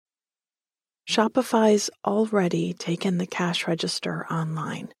Shopify's already taken the cash register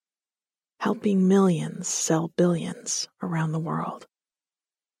online, helping millions sell billions around the world.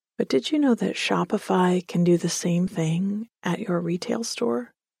 But did you know that Shopify can do the same thing at your retail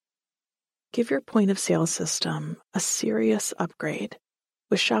store? Give your point of sale system a serious upgrade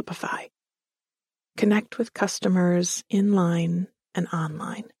with Shopify. Connect with customers in-line and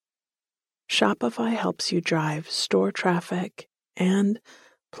online. Shopify helps you drive store traffic and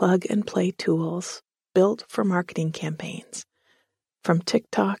plug-and-play tools built for marketing campaigns, from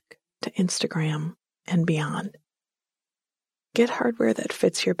TikTok to Instagram and beyond. Get hardware that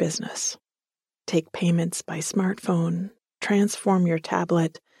fits your business. Take payments by smartphone, transform your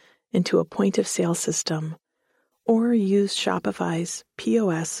tablet into a point-of-sale system, or use Shopify's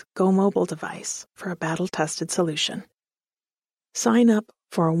POS Go Mobile device for a battle-tested solution. Sign up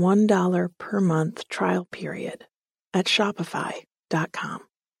for a $1 per month trial period at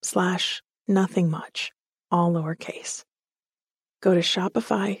shopify.com/nothingmuch, all lowercase. Go to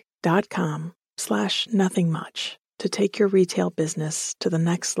shopify.com/nothingmuch to take your retail business to the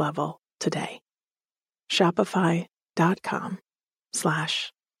next level today.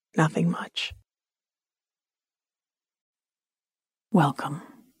 Shopify.com/nothingmuch. Welcome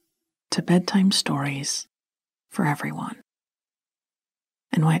to Bedtime Stories for Everyone,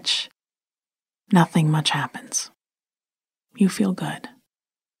 in which nothing much happens. You feel good,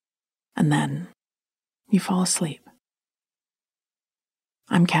 and then you fall asleep.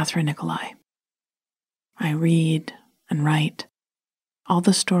 I'm Catherine Nicolai. I read and write all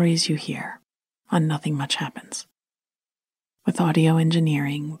the stories you hear on Nothing Much Happens, with audio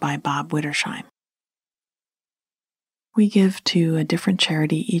engineering by Bob Wittersheim. We give to a different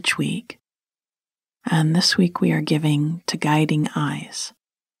charity each week, and this week we are giving to Guiding Eyes.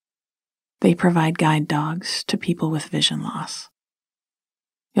 They provide guide dogs to people with vision loss.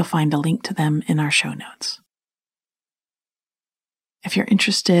 You'll find a link to them in our show notes. If you're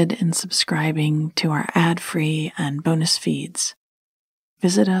interested in subscribing to our ad-free and bonus feeds,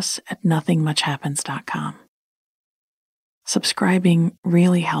 visit us at nothingmuchhappens.com. Subscribing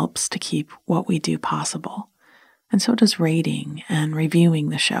really helps to keep what we do possible, and so does rating and reviewing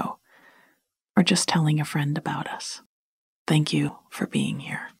the show, or just telling a friend about us. Thank you for being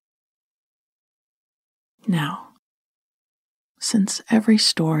here. Now, since every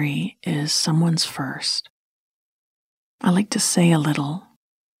story is someone's first, I like to say a little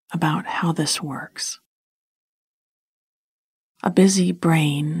about how this works. A busy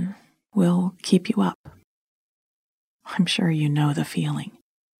brain will keep you up. I'm sure you know the feeling.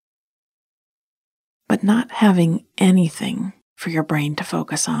 But not having anything for your brain to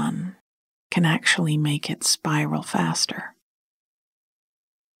focus on can actually make it spiral faster.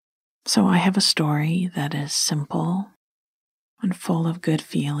 So I have a story that is simple and full of good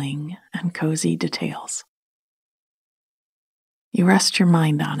feeling and cozy details. You rest your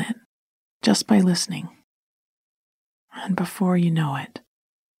mind on it just by listening, and before you know it,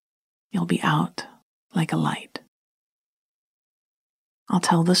 you'll be out like a light. I'll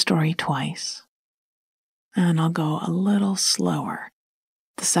tell the story twice, and I'll go a little slower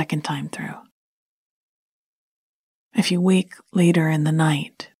the second time through. If you wake later in the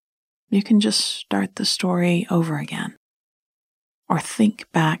night, you can just start the story over again, or think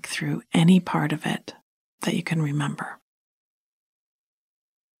back through any part of it that you can remember.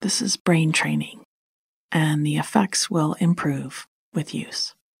 This is brain training, and the effects will improve with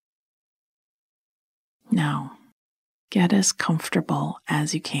use. Now, get as comfortable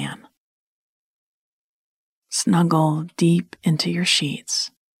as you can. Snuggle deep into your sheets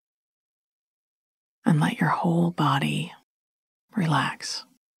and let your whole body relax.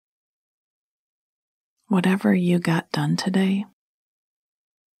 Whatever you got done today,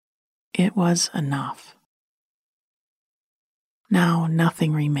 it was enough. Now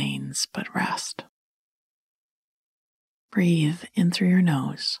nothing remains but rest. Breathe in through your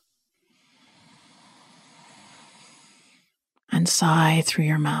nose and sigh through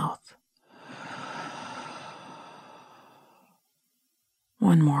your mouth.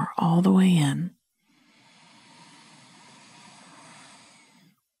 One more all the way in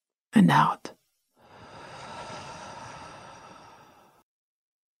and out.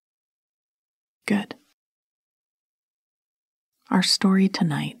 Good. Our story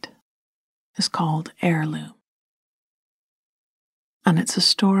tonight is called Heirloom, and it's a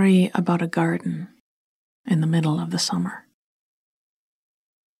story about a garden in the middle of the summer.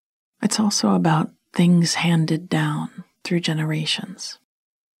 It's also about things handed down through generations,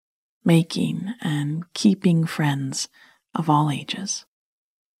 making and keeping friends of all ages,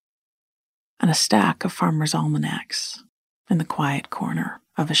 and a stack of farmers' almanacs in the quiet corner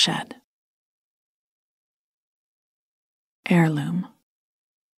of a shed. Heirloom.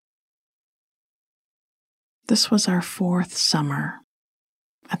 This was our 4th summer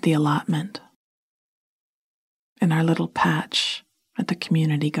at the allotment, in our little patch at the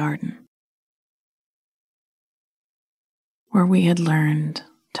community garden, where we had learned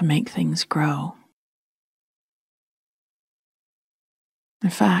to make things grow. In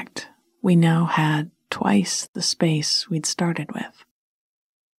fact, we now had twice the space we'd started with.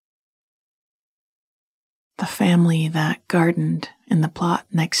 The family that gardened in the plot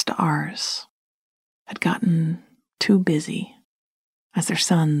next to ours had gotten too busy as their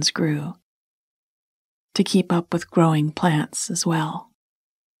sons grew to keep up with growing plants as well,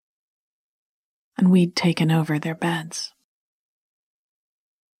 and we'd taken over their beds.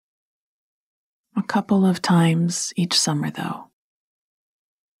 A couple of times each summer, though,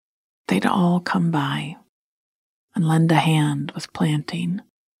 they'd all come by and lend a hand with planting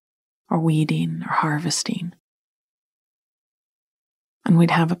or weeding or harvesting, and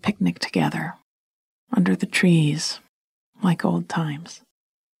we'd have a picnic together under the trees like old times.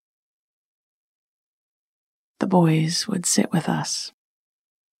 The boys would sit with us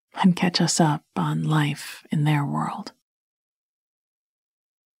and catch us up on life in their world.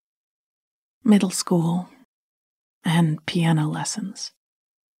 Middle school and piano lessons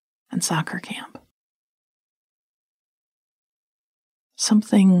and soccer camp.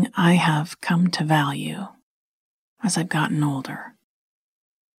 Something I have come to value as I've gotten older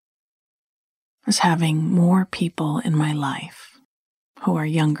is having more people in my life who are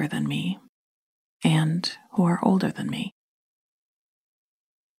younger than me and who are older than me.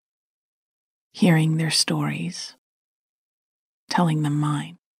 Hearing their stories, telling them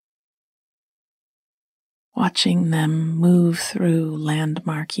mine, watching them move through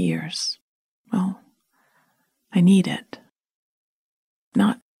landmark years. Well, I need it.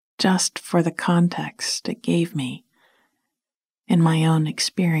 Not just for the context it gave me in my own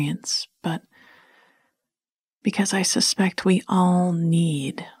experience, but because I suspect we all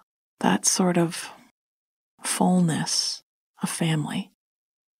need that sort of fullness of family.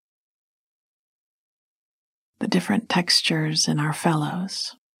 The different textures in our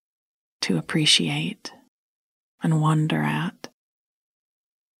fellows to appreciate and wonder at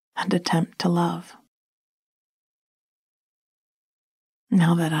and attempt to love.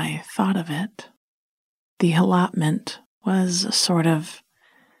 Now that I thought of it, the allotment was a sort of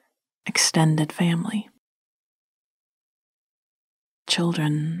extended family.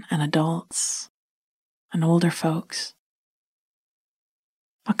 Children and adults and older folks.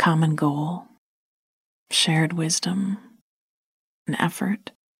 A common goal, shared wisdom, and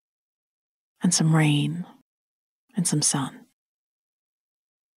effort, and some rain and some sun.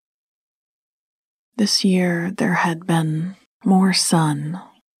 This year there had been more sun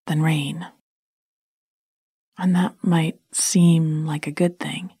than rain, and that might seem like a good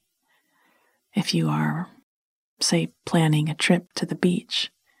thing if you are, say, planning a trip to the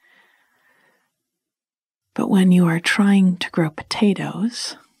beach. But when you are trying to grow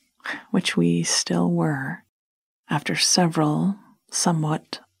potatoes, which we still were after several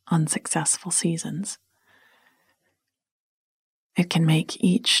somewhat unsuccessful seasons, it can make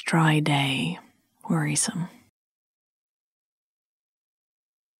each dry day worrisome.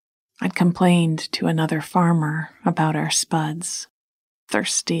 I'd complained to another farmer about our spuds,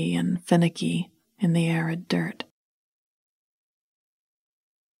 thirsty and finicky in the arid dirt.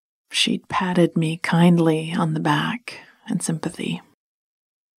 She'd patted me kindly on the back in sympathy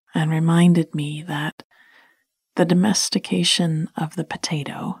and reminded me that the domestication of the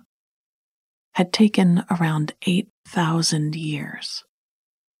potato had taken around 8,000 years.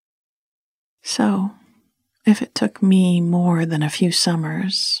 So, if it took me more than a few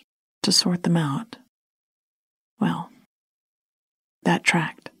summers to sort them out, well, that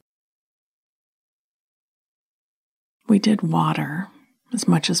tracked. We did water as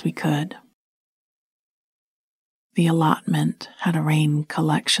much as we could. The allotment had a rain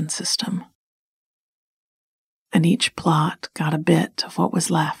collection system, and each plot got a bit of what was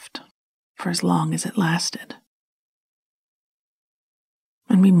left for as long as it lasted.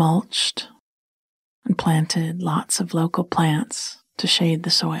 And we mulched and planted lots of local plants to shade the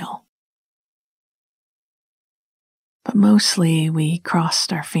soil. But mostly we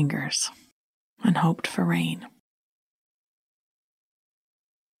crossed our fingers and hoped for rain.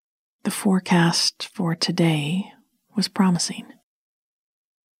 The forecast for today was promising.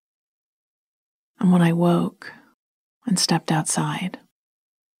 And when I woke and stepped outside,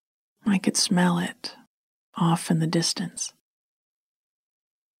 I could smell it off in the distance.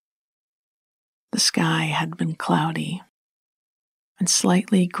 The sky had been cloudy and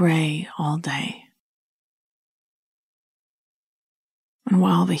slightly gray all day. And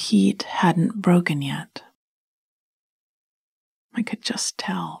while the heat hadn't broken yet, I could just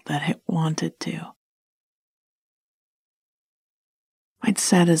tell that it wanted to. I'd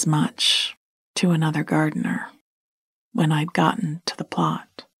said as much to another gardener when I'd gotten to the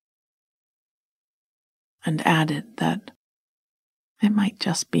plot, and added that it might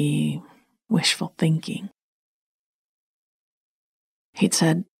just be wishful thinking. He'd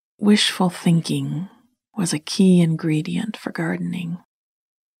said wishful thinking was a key ingredient for gardening,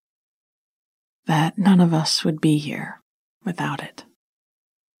 that none of us would be here without it.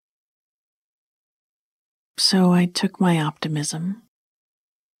 So I took my optimism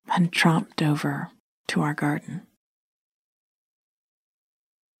and tromped over to our garden.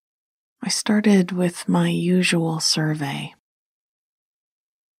 I started with my usual survey,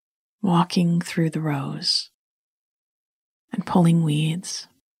 walking through the rows and pulling weeds,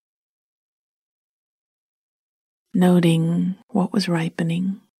 noting what was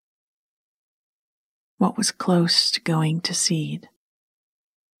ripening, what was close to going to seed.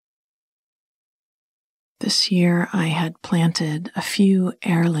 This year I had planted a few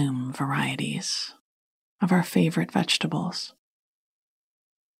heirloom varieties of our favorite vegetables.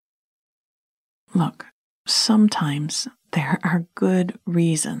 Look, sometimes there are good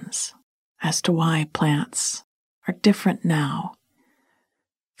reasons as to why plants are different now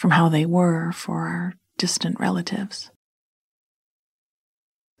from how they were for our distant relatives.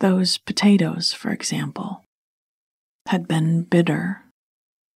 Those potatoes, for example, had been bitter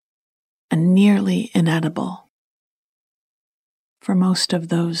and nearly inedible for most of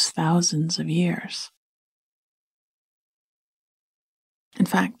those thousands of years. In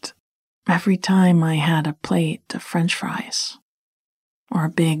fact, every time I had a plate of French fries or a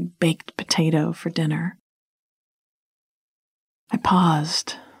big baked potato for dinner, I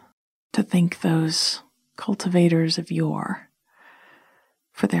paused to thank those cultivators of yore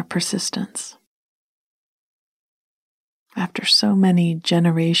for their persistence. After so many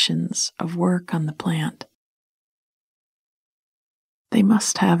generations of work on the plant, they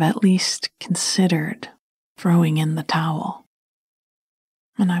must have at least considered throwing in the towel,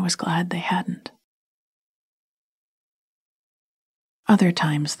 and I was glad they hadn't. Other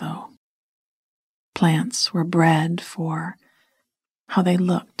times, though, plants were bred for how they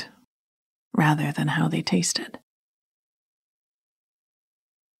looked rather than how they tasted.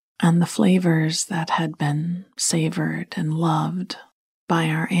 And the flavors that had been savored and loved by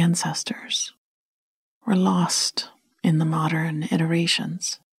our ancestors were lost in the modern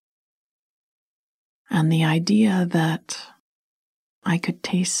iterations. And the idea that I could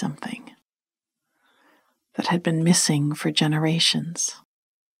taste something that had been missing for generations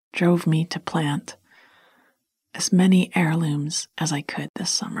drove me to plant as many heirlooms as I could this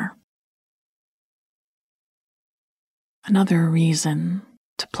summer. Another reason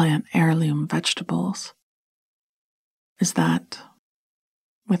to plant heirloom vegetables is that,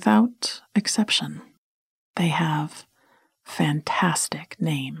 without exception, they have fantastic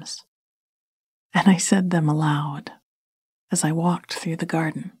names. And I said them aloud as I walked through the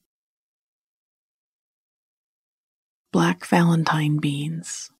garden. Black Valentine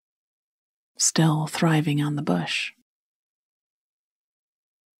beans, still thriving on the bush.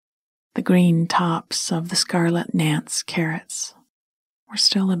 The green tops of the scarlet Nance carrots were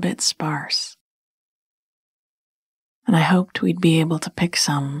still a bit sparse, and I hoped we'd be able to pick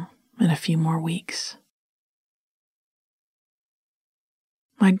some in a few more weeks.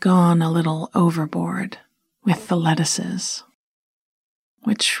 I'd gone a little overboard with the lettuces,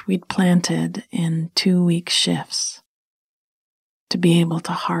 which we'd planted in 2-week shifts to be able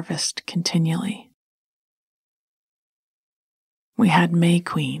to harvest continually. We had May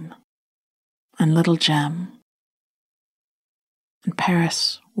Queen and Little Gem and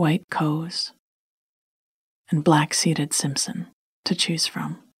Paris White Coes and Black-Seeded Simpson to choose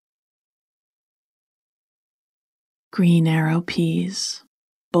from. Green arrow peas,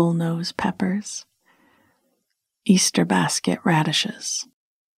 bullnose peppers, Easter basket radishes,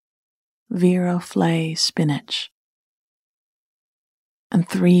 viroflay spinach, and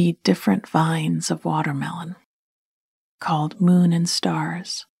 3 different vines of watermelon called Moon and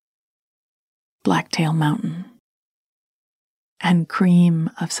Stars, Blacktail Mountain, and Cream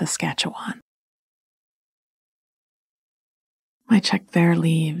of Saskatchewan. I checked their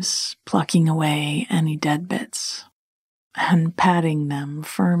leaves, plucking away any dead bits and patting them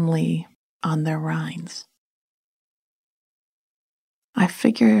firmly on their rinds. I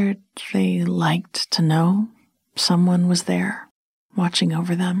figured they liked to know someone was there watching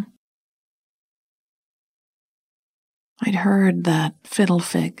over them. I'd heard that fiddle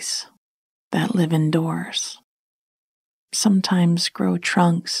figs that live indoors sometimes grow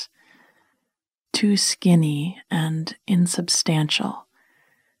trunks too skinny and insubstantial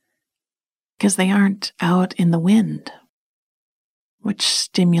because they aren't out in the wind, which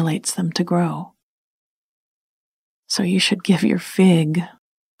stimulates them to grow. So you should give your fig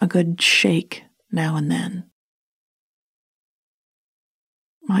a good shake now and then.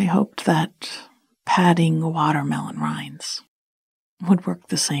 I hoped that patting watermelon rinds would work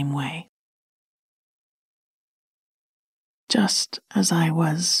the same way. Just as I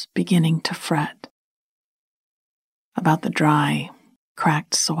was beginning to fret about the dry,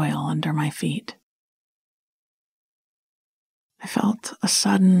 cracked soil under my feet, I felt a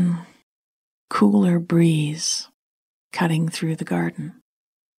sudden, cooler breeze cutting through the garden.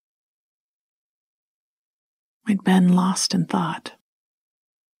 I'd been lost in thought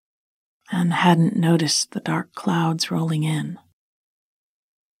and hadn't noticed the dark clouds rolling in.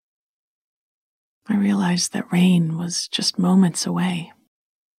 I realized that rain was just moments away.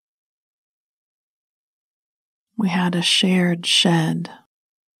 We had a shared shed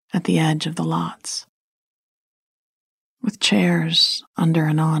at the edge of the lots, with chairs under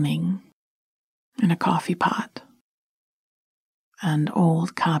an awning and a coffee pot, and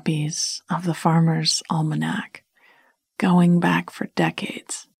old copies of the Farmer's Almanac going back for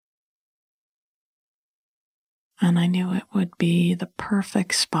decades. And I knew it would be the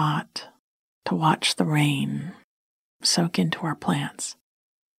perfect spot to watch the rain soak into our plants.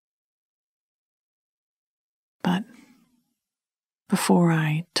 But before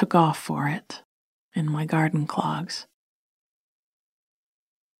I took off for it in my garden clogs,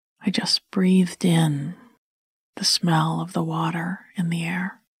 I just breathed in the smell of the water in the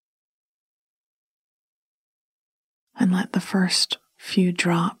air and let the first few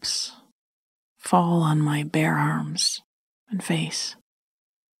drops fall on my bare arms and face.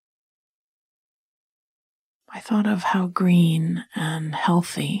 I thought of how green and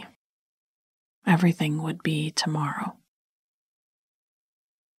healthy everything would be tomorrow.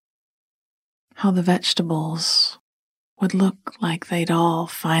 How the vegetables would look like they'd all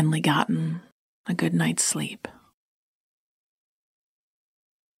finally gotten a good night's sleep.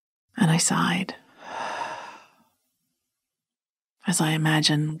 And I sighed as I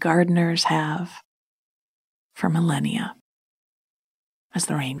imagine gardeners have for millennia as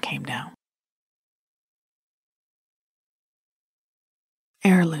the rain came down.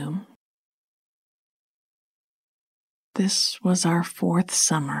 Heirloom. This was our 4th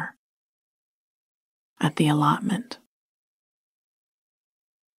summer at the allotment.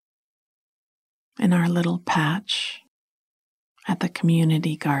 In our little patch at the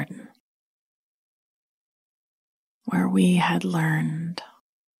community garden, where we had learned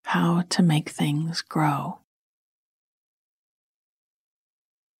how to make things grow.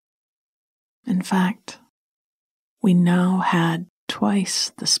 In fact, we now had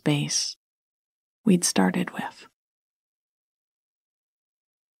twice the space we'd started with.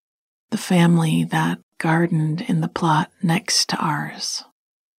 The family that gardened in the plot next to ours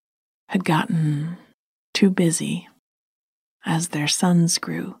had gotten too busy as their sons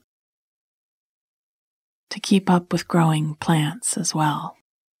grew to keep up with growing plants as well,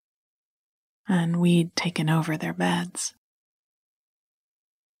 and we'd taken over their beds.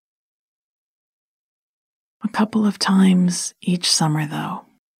 A couple of times each summer, though,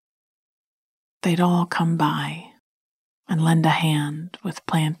 they'd all come by and lend a hand with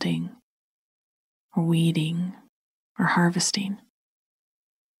planting or weeding or harvesting.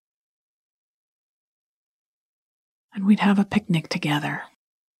 And we'd have a picnic together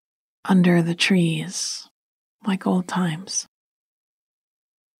under the trees like old times.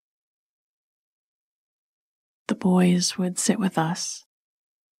 The boys would sit with us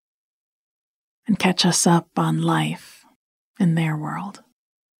and catch us up on life in their world.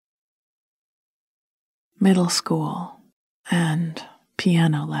 Middle school and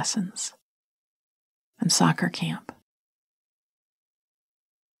piano lessons and soccer camp.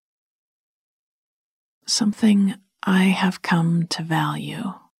 Something I have come to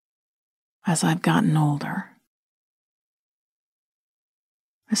value as I've gotten older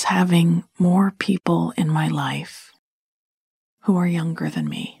is having more people in my life who are younger than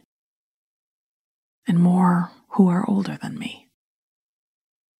me and more who are older than me.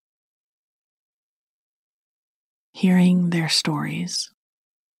 Hearing their stories,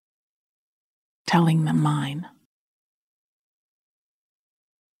 telling them mine,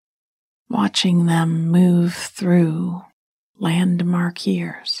 watching them move through landmark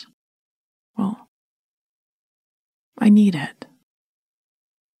years. Well, I need it.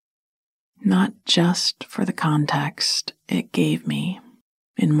 Not just for the context it gave me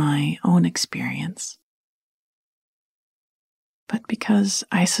in my own experience, but because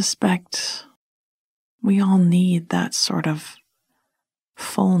I suspect we all need that sort of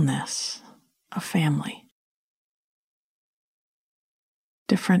fullness of family.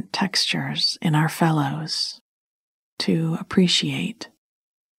 Different textures in our fellows to appreciate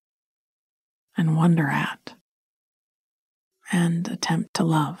and wonder at and attempt to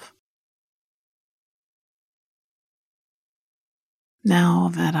love. Now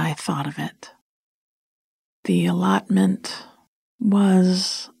that I thought of it, the allotment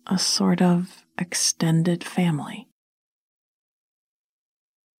was a sort of extended family.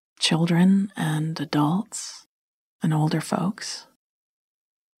 Children and adults and older folks.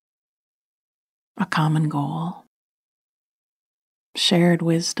 A common goal. Shared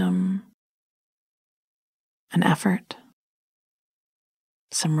wisdom. An effort.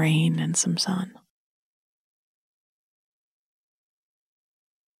 Some rain and some sun.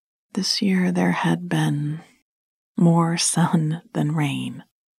 This year there had been more sun than rain.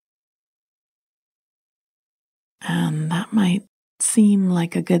 And that might seem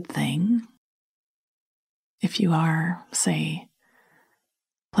like a good thing if you are, say,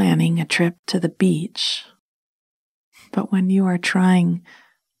 planning a trip to the beach. But when you are trying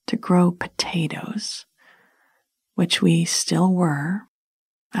to grow potatoes, which we still were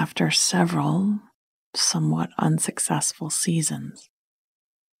after several somewhat unsuccessful seasons,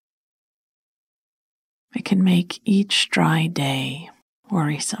 it can make each dry day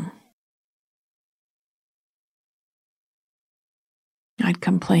worrisome. I'd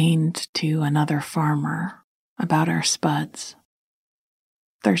complained to another farmer about our spuds,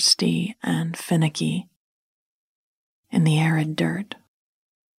 thirsty and finicky in the arid dirt.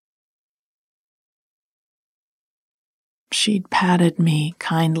 She'd patted me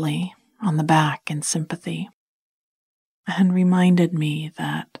kindly on the back in sympathy and reminded me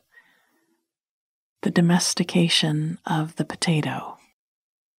that the domestication of the potato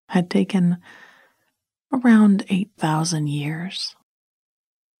had taken around 8,000 years.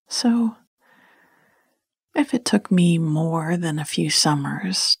 So, if it took me more than a few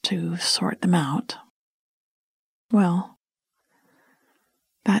summers to sort them out, well,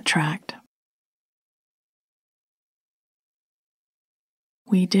 that tracked.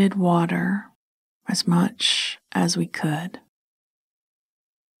 We did water as much as we could.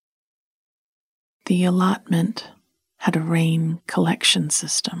 The allotment had a rain collection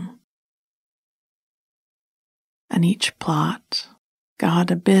system, and each plot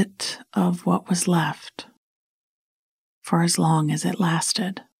got a bit of what was left for as long as it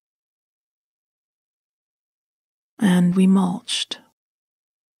lasted. And we mulched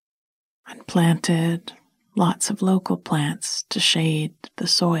and planted lots of local plants to shade the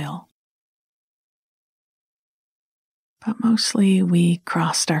soil. But mostly we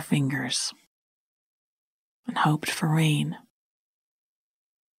crossed our fingers and hoped for rain.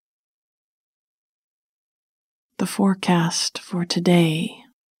 The forecast for today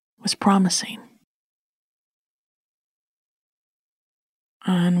was promising.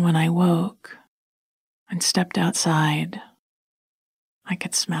 And when I woke and stepped outside, I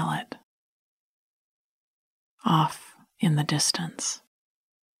could smell it. Off in the distance.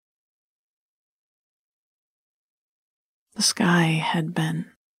 The sky had been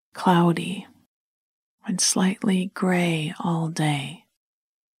cloudy and slightly gray all day.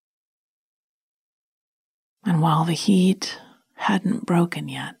 And while the heat hadn't broken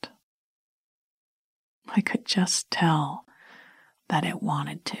yet, I could just tell that it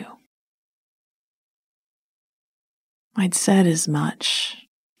wanted to. I'd said as much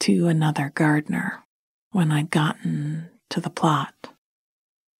to another gardener when I'd gotten to the plot,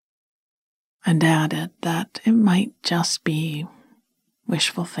 and added that it might just be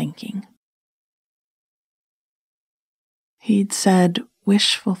wishful thinking. He'd said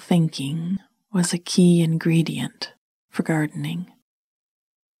wishful thinking was a key ingredient for gardening,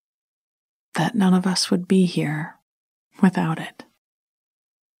 that none of us would be here without it.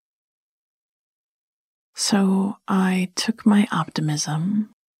 So I took my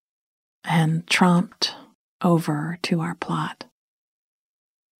optimism and tromped over to our plot.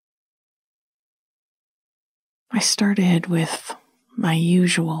 I started with my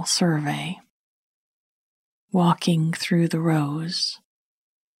usual survey, walking through the rows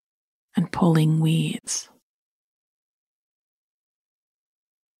and pulling weeds,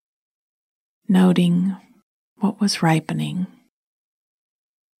 noting what was ripening,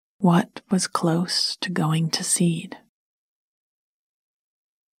 what was close to going to seed.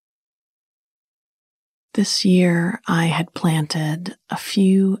 This year I had planted a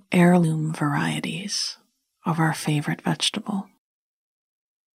few heirloom varieties of our favorite vegetable.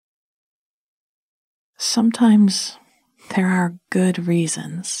 Sometimes There are good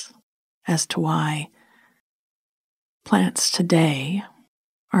reasons as to why plants today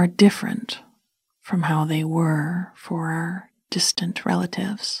are different from how they were for our distant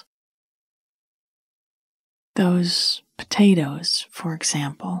relatives. Those potatoes, for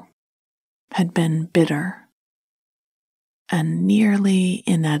example, had been bitter and nearly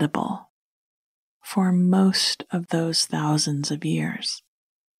inedible for most of those thousands of years.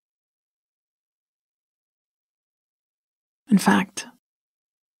 In fact,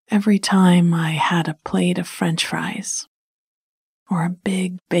 every time I had a plate of French fries or a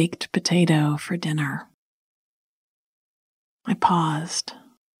big baked potato for dinner, I paused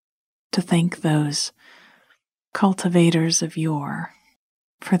to thank those cultivators of yore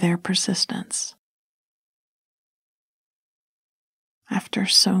for their persistence. After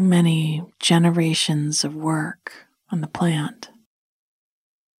so many generations of work on the plant,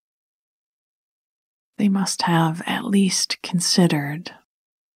 they must have at least considered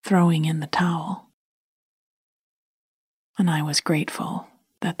throwing in the towel, and I was grateful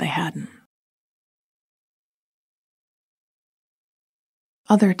that they hadn't.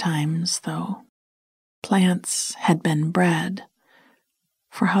 Other times, though, plants had been bred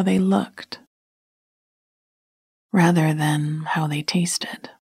for how they looked rather than how they tasted,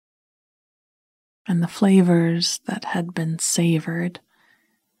 and the flavors that had been savored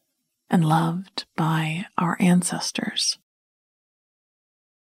and loved by our ancestors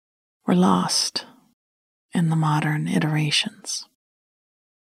were lost in the modern iterations.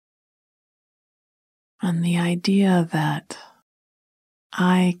 And the idea that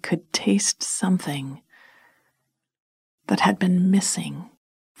I could taste something that had been missing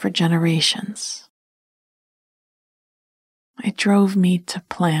for generations, it drove me to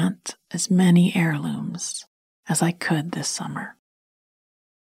plant as many heirlooms as I could this summer.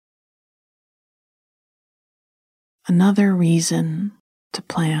 Another reason to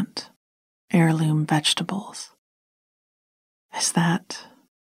plant heirloom vegetables is that,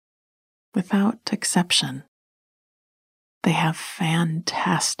 without exception, they have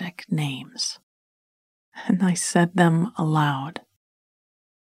fantastic names, and I said them aloud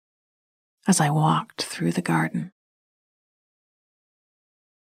as I walked through the garden.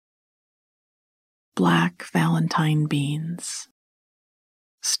 Black Valentine beans,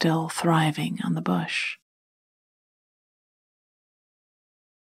 still thriving on the bush.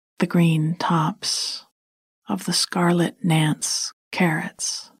 The green tops of the scarlet Nance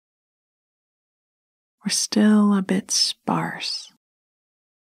carrots were still a bit sparse,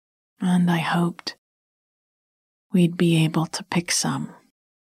 and I hoped we'd be able to pick some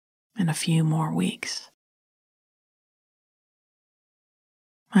in a few more weeks.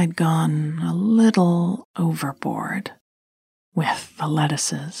 I'd gone a little overboard with the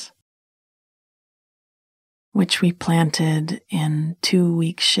lettuces, which we planted in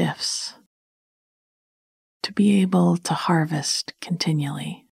 2-week shifts to be able to harvest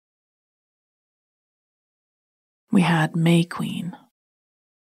continually. We had May Queen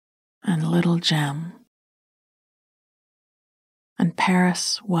and Little Gem and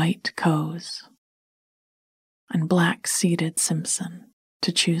Paris White Coes and Black Seeded Simpson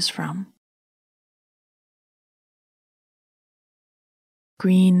to choose from.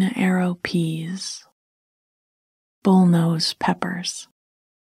 Green arrow peas, bullnose peppers,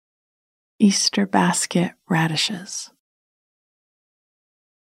 Easter basket radishes,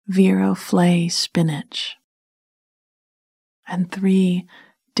 viroflay spinach, and 3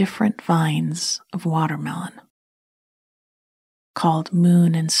 different vines of watermelon called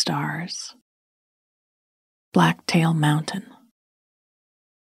Moon and Stars, Blacktail Mountain,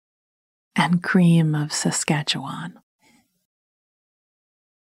 and Cream of Saskatchewan.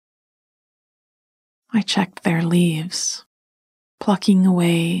 I checked their leaves, plucking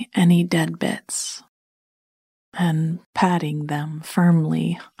away any dead bits and patting them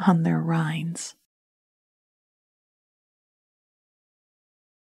firmly on their rinds.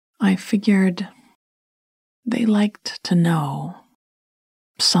 I figured they liked to know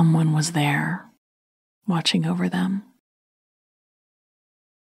someone was there watching over them.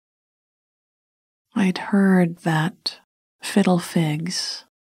 I'd heard that fiddle figs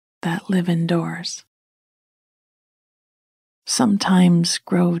that live indoors sometimes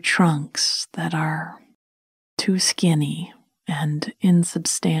grow trunks that are too skinny and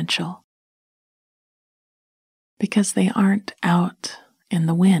insubstantial because they aren't out in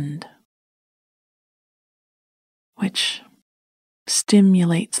the wind, which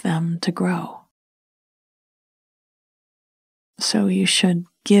stimulates them to grow. So you should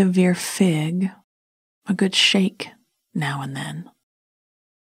give your fig a good shake now and then.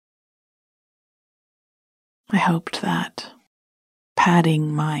 I hoped that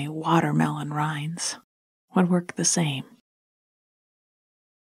patting my watermelon rinds would work the same.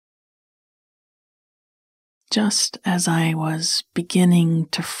 Just as I was beginning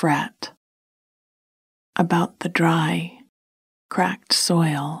to fret about the dry, cracked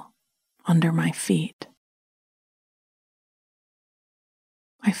soil under my feet,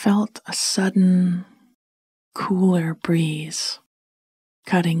 I felt a sudden, cooler breeze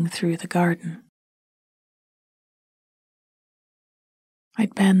cutting through the garden.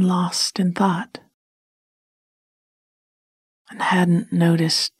 I'd been lost in thought and hadn't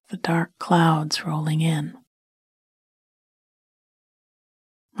noticed the dark clouds rolling in.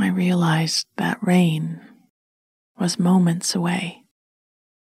 I realized that rain was moments away.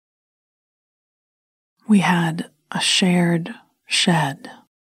 We had a shared shed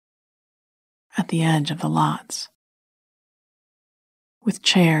at the edge of the lots, with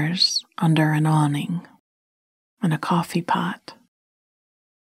chairs under an awning and a coffee pot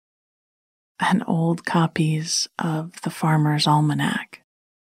and old copies of the Farmer's Almanac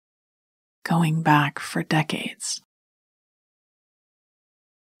going back for decades.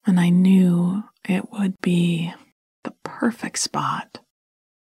 And I knew it would be the perfect spot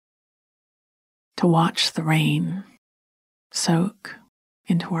to watch the rain soak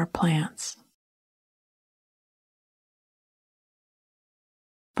into our plants.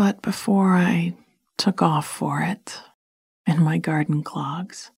 But before I took off for it in my garden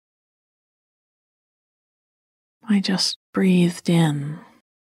clogs, I just breathed in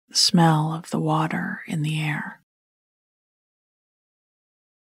the smell of the water in the air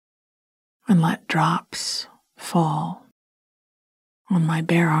and let drops fall on my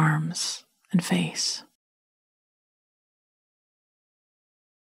bare arms and face.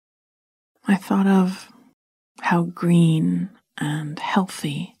 I thought of how green and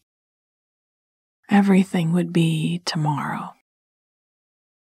healthy everything would be tomorrow,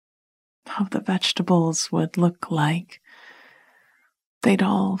 how the vegetables would look like they'd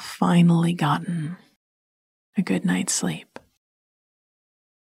all finally gotten a good night's sleep.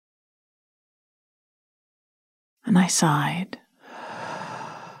 And I sighed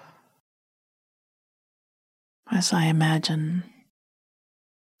as I imagine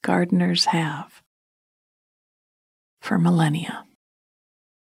gardeners have for millennia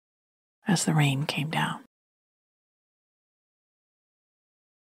as the rain came down.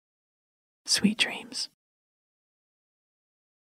 Sweet dreams.